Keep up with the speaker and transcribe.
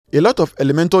A lot of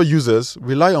Elementor users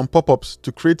rely on pop-ups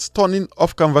to create stunning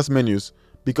off-canvas menus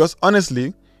because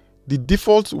honestly, the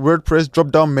default WordPress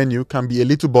drop-down menu can be a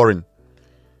little boring.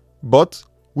 But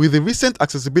with the recent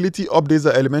accessibility updates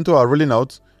that Elementor are rolling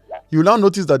out, you'll now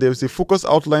notice that there is a focus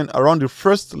outline around the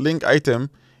first link item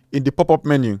in the pop-up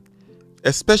menu,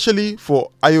 especially for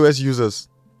iOS users.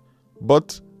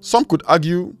 But some could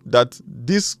argue that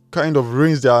this kind of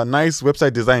ruins their nice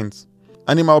website designs.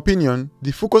 And in my opinion,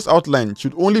 the focus outline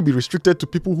should only be restricted to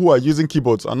people who are using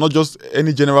keyboards and not just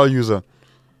any general user.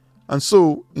 And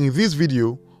so, in this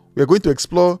video, we are going to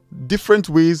explore different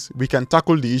ways we can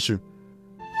tackle the issue.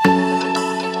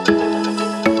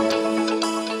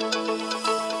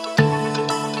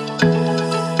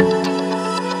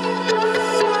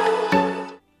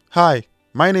 Hi,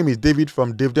 my name is David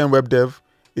from DaveDenWebDev,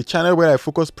 a channel where I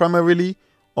focus primarily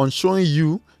on showing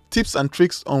you tips and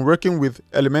tricks on working with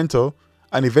Elementor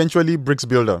and eventually Bricks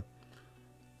Builder.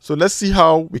 So let's see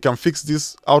how we can fix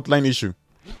this outline issue.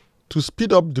 To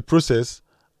speed up the process,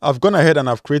 I've gone ahead and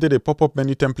I've created a pop-up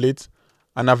menu template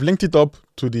and I've linked it up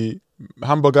to the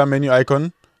hamburger menu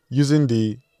icon using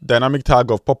the dynamic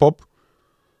tag of pop-up.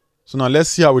 So now let's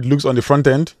see how it looks on the front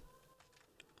end.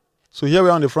 So here we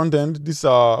are on the front end. This is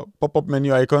our pop-up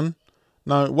menu icon.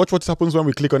 Now watch what happens when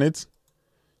we click on it.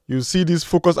 You see this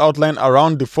focus outline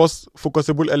around the first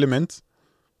focusable element,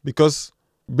 because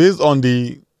based on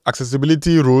the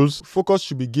accessibility rules, focus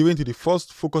should be given to the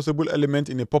first focusable element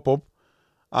in a pop-up.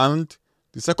 And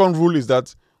the second rule is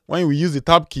that when we use the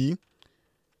tab key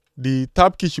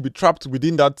should be trapped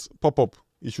within that pop-up.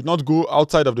 It should not go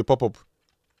outside of the pop-up.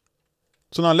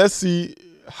 So now let's see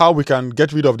how we can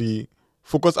get rid of the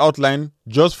focus outline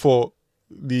just for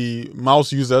the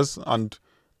mouse users, and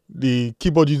the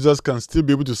keyboard users can still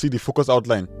be able to see the focus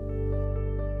outline.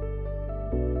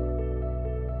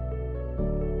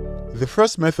 The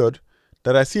first method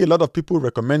that I see a lot of people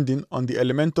recommending on the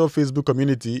Elementor Facebook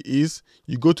community is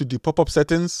you go to the pop-up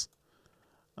settings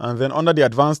and then under the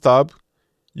advanced tab,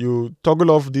 you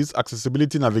toggle off this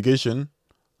accessibility navigation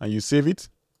and you save it.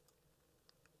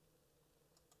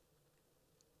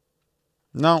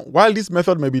 Now, while this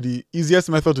method may be the easiest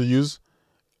method to use,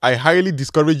 I highly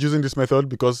discourage using this method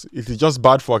because it is just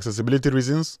bad for accessibility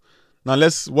reasons. Now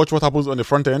let's watch what happens on the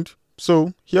front end.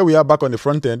 So here we are back on the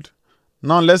front end.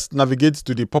 Now let's navigate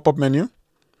to the pop-up menu.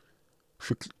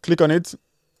 If you click on it,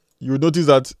 you will notice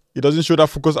that it doesn't show that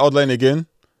focus outline again.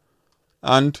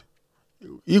 And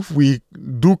if we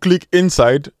do click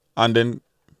inside and then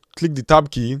click the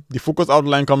tab key, the focus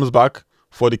outline comes back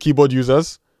for the keyboard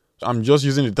users. I'm just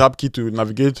using the tab key to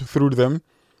navigate through them.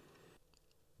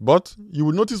 But you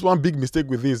will notice one big mistake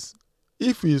with this.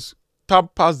 If we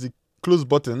tab past the close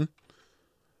button,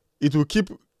 it will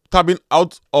keep tabbing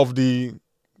out of the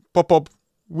pop-up,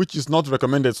 which is not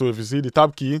recommended. So if you see the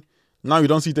tab key, now you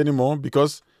don't see it anymore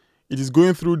because it is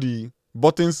going through the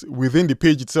buttons within the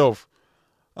page itself.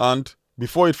 And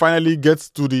before it finally gets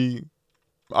to the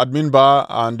admin bar,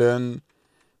 and then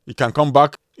it can come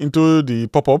back into the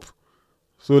pop-up.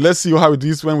 So let's see how it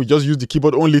is when we just use the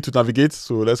keyboard only to navigate.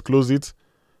 So let's close it.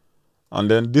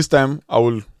 And then this time I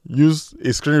will use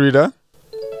a screen reader.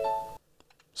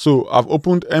 So I've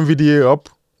opened NVDA up.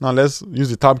 Now let's use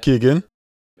the tab key again.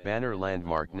 Banner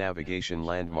landmark navigation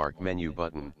landmark menu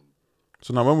button.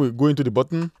 So now when we go into the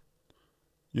button,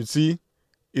 you see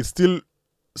it's still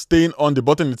staying on the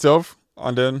button itself.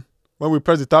 And then when we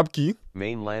press the tab key,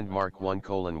 main landmark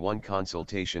 1:1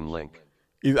 consultation link.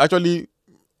 It's actually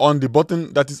on the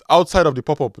button that is outside of the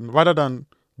pop-up rather than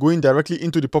going directly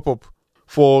into the pop-up.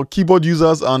 For keyboard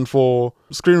users and for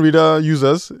screen reader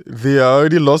users, they are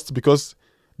already lost because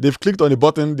they've clicked on the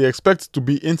button. They expect to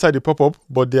be inside the pop-up,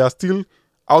 but they are still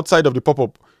outside of the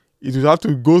pop-up. It will have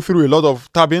to go through a lot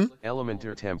of tabbing.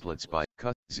 Elementor templates by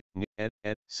cut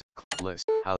list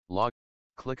how log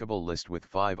clickable list with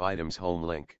 5 items home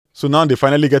link. So now they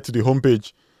finally get to the home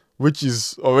page, which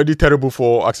is already terrible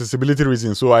for accessibility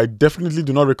reasons. So I definitely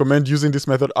do not recommend using this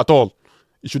method at all.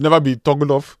 It should never be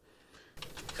toggled off.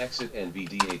 Exit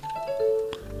NVDA.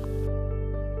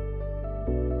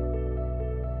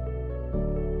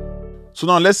 So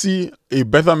now let's see a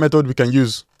better method we can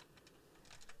use.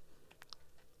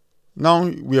 Now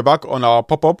we are back on our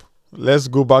pop-up. Let's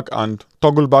go back and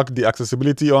toggle back the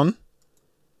accessibility on.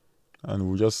 And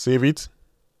we'll just save it.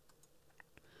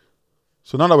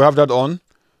 So now that we have that on,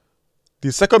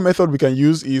 the second method we can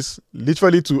use is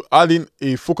literally to add in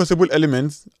a focusable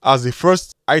element as the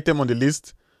first item on the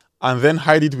list and then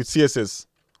hide it with CSS.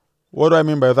 What do I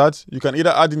mean by that? You can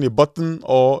either add in a button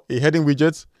or a heading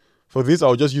widget. For this,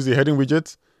 I'll just use a heading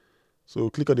widget. So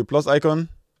click on the plus icon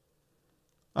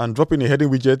and drop in a heading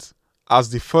widget as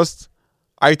the first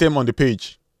item on the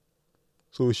page.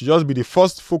 So it should just be the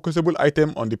first focusable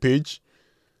item on the page.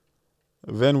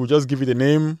 Then we'll just give it a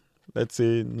name. Let's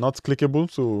say not clickable,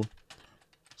 so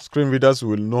screen readers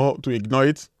will know to ignore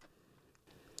it.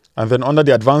 And then under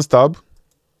the advanced tab,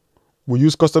 we'll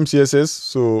use custom CSS.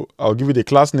 So I'll give it a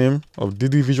class name of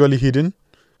DD visually hidden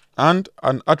and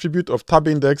an attribute of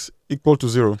tabindex equal to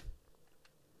 0.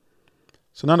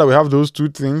 So now that we have those two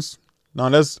things, now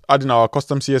let's add in our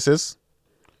custom CSS.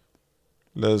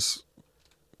 Let's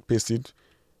paste it.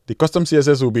 The custom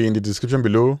CSS will be in the description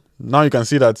below. Now you can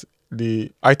see that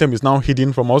the item is now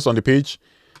hidden from us on the page,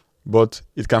 but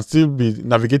it can still be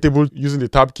navigatable using the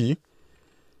tab key.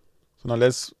 So now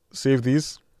let's save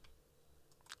this.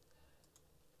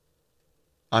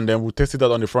 And then we'll test it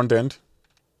out on the front end.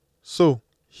 So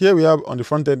here we are on the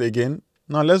front end again.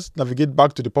 Now let's navigate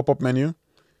back to the pop-up menu.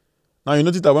 Now you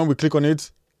notice that when we click on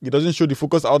it, it doesn't show the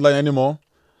focus outline anymore.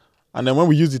 And then when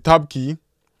we use the tab key,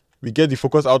 we get the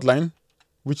focus outline,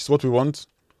 which is what we want.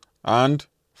 And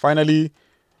finally,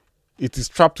 it is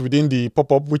trapped within the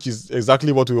pop-up, which is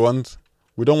exactly what we want.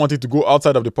 We don't want it to go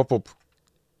outside of the pop-up.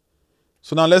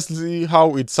 So now let's see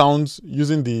how it sounds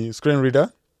using the screen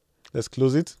reader. Let's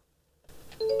close it.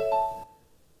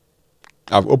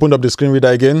 I've opened up the screen reader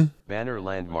again. Banner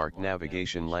landmark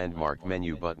navigation landmark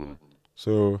menu button.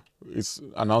 So it's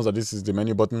announced that this is the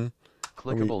menu button.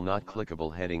 Clickable not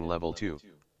clickable heading level 2.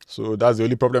 So that's the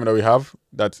only problem that we have,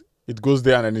 that it goes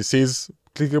there and then it says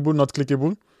clickable, not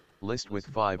clickable. List with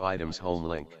 5 items home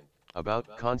link. About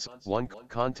 1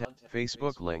 content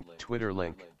Facebook link, Twitter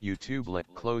link, YouTube link,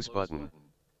 close button.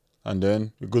 And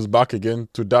then it goes back again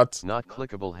to that. Not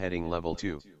clickable heading level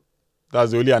 2.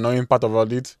 That's the only annoying part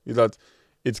about it, is that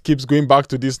it keeps going back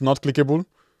to this not clickable,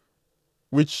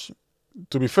 which,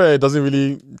 to be fair, it doesn't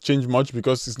really change much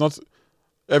because it's not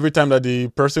every time that the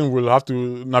person will have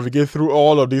to navigate through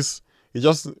all of this. He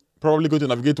just probably going to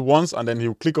navigate once and then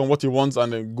he'll click on what he wants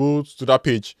and then go to that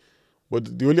page.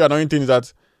 But the only annoying thing is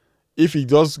that if he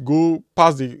does go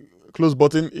past the close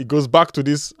button, it goes back to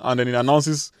this and then it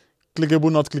announces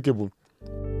clickable, not clickable.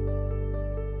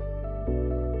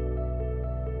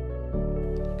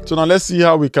 So now let's see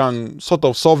how we can sort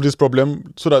of solve this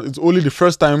problem so that it's only the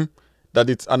first time that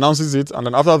it announces it, and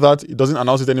then after that, it doesn't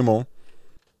announce it anymore.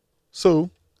 So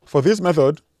for this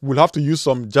method, we'll have to use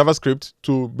some JavaScript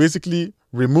to basically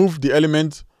remove the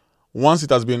element once it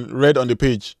has been read on the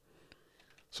page.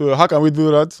 So how can we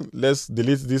do that? Let's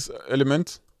delete this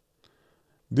element.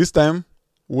 This time,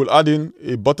 we'll add in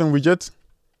a button widget.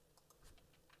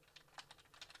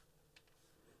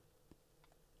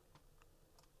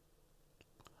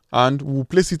 And we'll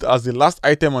place it as the last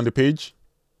item on the page.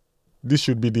 This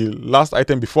should be the last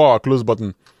item before our close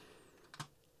button.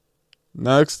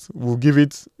 Next, we'll give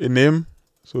it a name.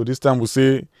 So this time we'll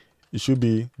say it should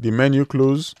be the menu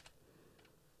close.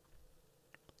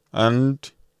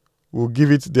 And we'll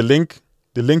give it the link.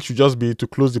 The link should just be to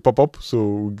close the pop-up. So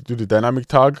we'll do the dynamic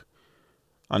tag.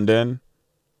 And then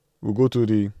we'll go to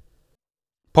the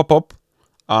pop-up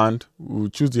and we'll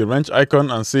choose the wrench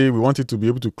icon and say we want it to be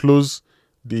able to close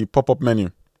the pop-up menu.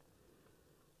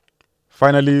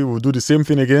 Finally, we'll do the same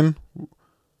thing again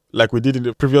like we did in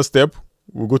the previous step.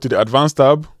 We'll go to the advanced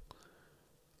tab.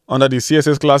 Under the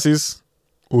CSS classes,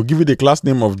 we'll give it a class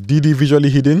name of DD visually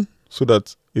hidden so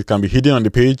that it can be hidden on the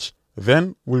page.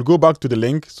 Then we'll go back to the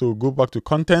link. So go back to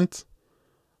content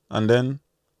and then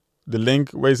the link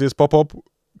where it says pop-up,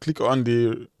 click on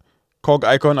the cog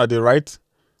icon at the right.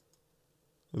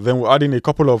 Then we'll add in a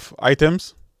couple of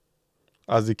items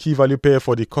as the key value pair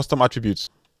for the custom attributes.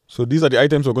 So these are the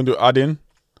items we're going to add in.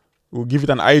 We'll give it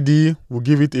an ID, we'll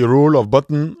give it a role of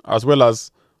button, as well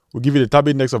as we'll give it a tab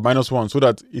index of -1 so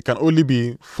that it can only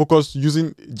be focused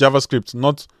using JavaScript,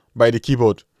 not by the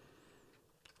keyboard.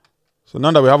 So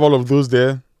now that we have all of those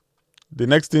there, the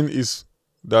next thing is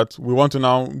that we want to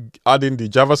now add in the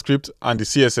JavaScript and the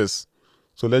CSS.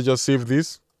 So let's just save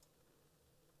this.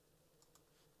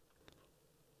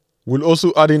 We'll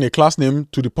also add in a class name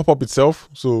to the pop-up itself.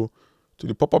 So to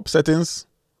the pop-up settings,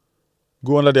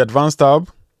 go under the advanced tab,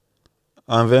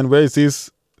 and then where it says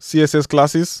CSS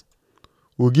classes,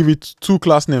 we'll give it 2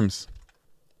 class names,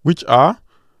 which are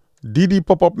DD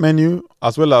pop-up menu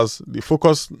as well as the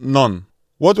focus none.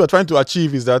 What we're trying to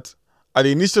achieve is that at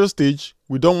the initial stage,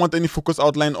 we don't want any focus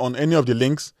outline on any of the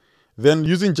links. Then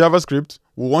using JavaScript,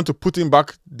 we want to put in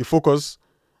back the focus,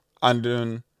 and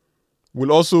then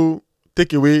we'll also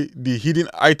take away the hidden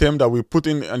item that we put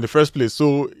in the first place.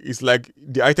 So it's like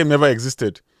the item never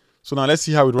existed. So now let's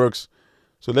see how it works.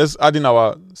 So let's add in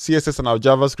our CSS and our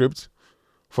JavaScript.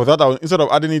 For that, instead of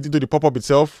adding it into the pop-up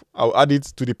itself, I'll add it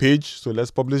to the page. So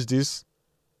let's publish this.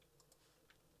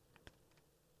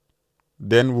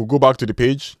 Then we'll go back to the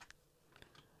page.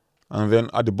 And then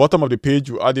at the bottom of the page,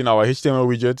 we'll add in our HTML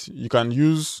widget. You can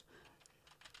use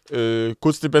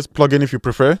Code Snippets plugin if you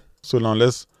prefer. So now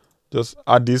let's just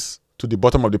add this to the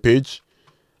bottom of the page.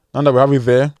 Now that we have it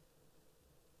there,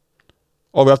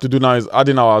 all we have to do now is add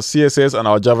in our CSS and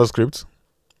our JavaScript.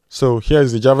 So here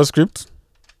is the JavaScript.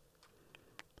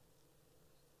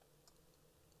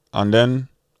 And then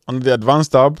under the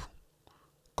Advanced tab,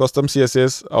 Custom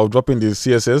CSS, I'll drop in the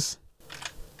CSS.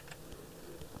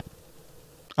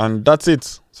 And that's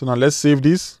it. So now let's save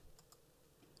this.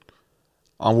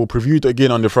 And we'll preview it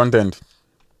again on the front end.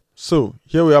 So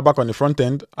here we are back on the front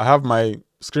end. I have my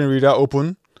screen reader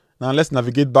open. Now let's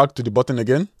navigate back to the button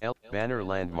again. Banner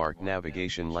landmark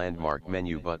navigation landmark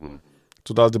menu button.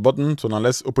 So that's the button. So now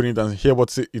let's open it and hear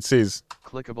what it says.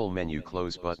 Clickable menu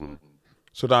close button.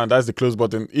 So now that's the close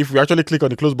button. If we actually click on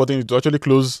the close button, it will actually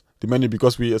close the menu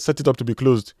because we set it up to be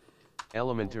closed.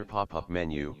 Elementor Popup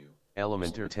menu.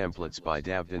 Elementor templates by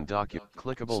tabindex.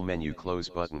 Clickable menu close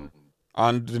button.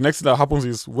 And the next thing that happens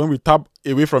is when we tap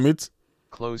away from it,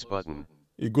 close button.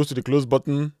 It goes to the close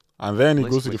button, and then it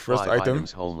goes to the first item.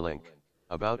 Items, home link,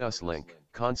 about us link,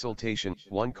 consultation,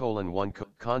 1:1,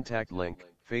 contact link,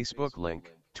 Facebook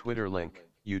link, Twitter link,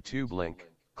 YouTube link,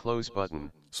 close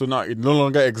button. So now it no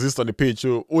longer exists on the page.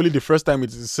 So only the first time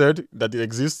it is said that it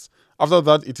exists. After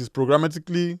that, it is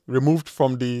programmatically removed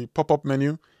from the pop-up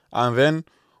menu, and then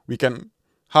we can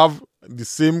have the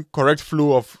same correct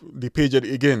flow of the page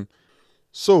again.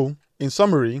 So, in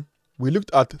summary, we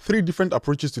looked at 3 different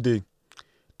approaches today.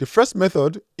 The first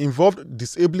method involved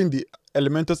disabling the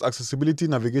Elementor's accessibility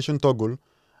navigation toggle,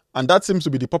 and that seems to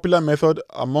be the popular method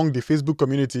among the Facebook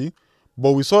community,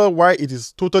 but we saw why it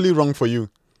is totally wrong for you.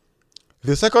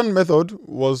 The second method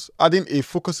was adding a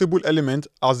focusable element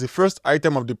as the first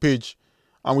item of the page,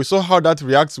 and we saw how that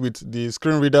reacts with the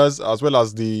screen readers as well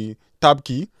as the tab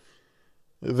key.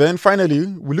 Then finally,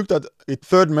 we looked at a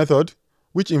third method,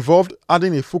 which involved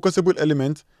adding a focusable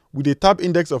element with a tab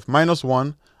index of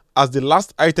 -1 as the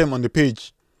last item on the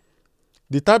page.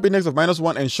 The tab index of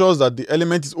 -1 ensures that the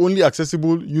element is only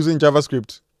accessible using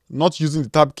JavaScript, not using the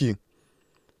tab key.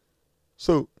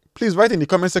 So please write in the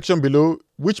comment section below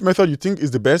which method you think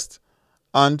is the best,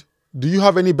 and do you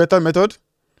have any better method?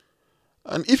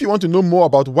 And if you want to know more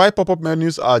about why pop-up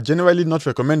menus are generally not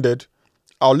recommended,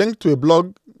 I'll link to a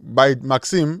blog by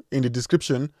Maxim in the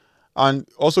description and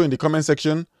also in the comment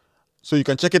section, so you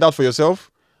can check it out for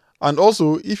yourself. And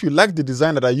also, if you like the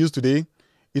design that I used today,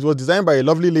 it was designed by a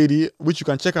lovely lady, which you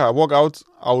can check her work out.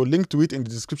 I will link to it in the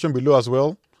description below as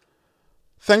well.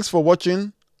 Thanks for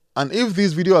watching, and if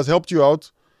this video has helped you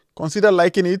out, consider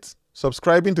liking it,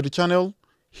 subscribing to the channel,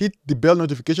 hit the bell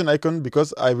notification icon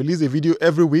because I release a video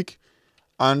every week,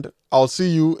 and I'll see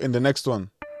you in the next one.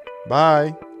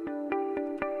 Bye.